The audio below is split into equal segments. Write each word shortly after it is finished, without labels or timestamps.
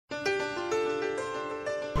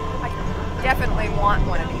definitely want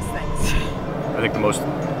one of these things. I think the most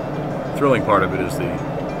thrilling part of it is the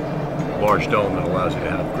large dome that allows you to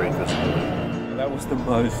have great visibility. That was the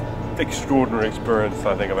most extraordinary experience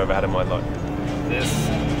I think I've ever had in my life. This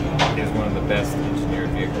is one of the best engineered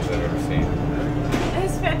vehicles I've ever seen. It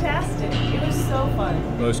was fantastic. It was so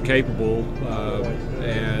fun. Most capable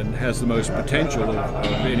and has the most potential of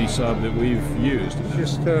any sub that we've used. It's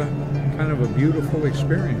just kind of a beautiful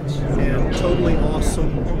experience. And totally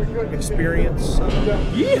awesome experience.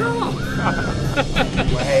 Yeehaw!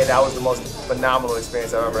 Well, hey, that was the most phenomenal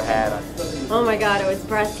experience I've ever had. Oh my God, it was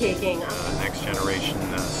breathtaking. Next generation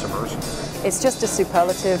submersible. It's just a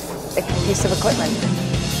superlative piece of equipment.